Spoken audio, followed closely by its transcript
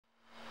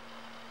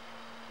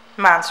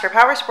Monster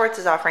Powersports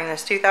is offering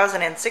this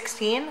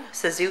 2016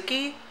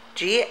 Suzuki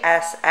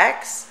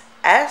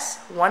GSX-S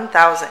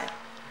 1000.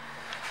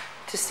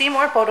 To see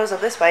more photos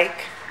of this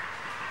bike,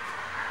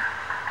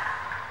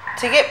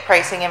 to get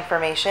pricing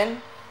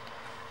information,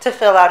 to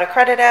fill out a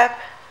credit app,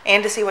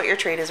 and to see what your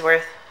trade is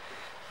worth,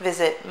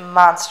 visit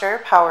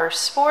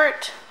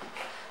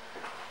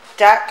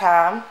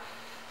monsterpowersport.com.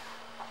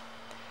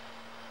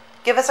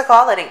 Give us a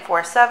call at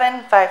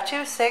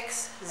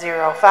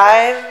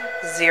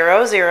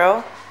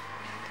 847-526-0500.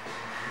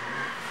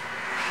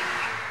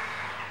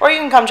 Or you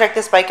can come check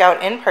this bike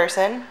out in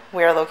person.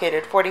 We are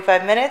located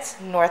 45 minutes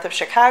north of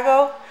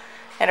Chicago,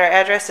 and our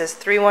address is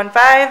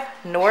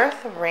 315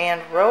 North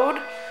Rand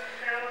Road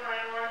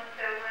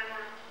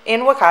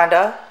in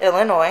Wauconda,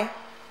 Illinois.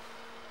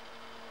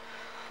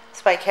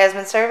 This bike has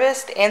been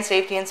serviced and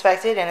safety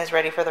inspected and is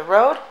ready for the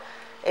road.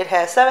 It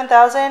has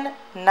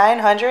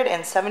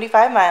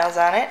 7,975 miles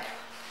on it.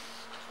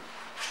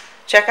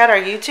 Check out our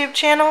YouTube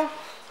channel.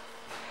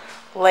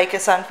 Like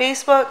us on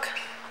Facebook.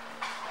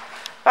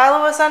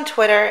 Follow us on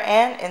Twitter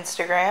and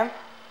Instagram.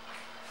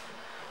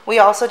 We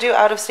also do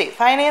out-of-state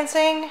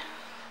financing.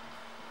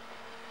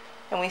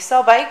 And we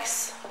sell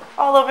bikes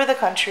all over the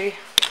country.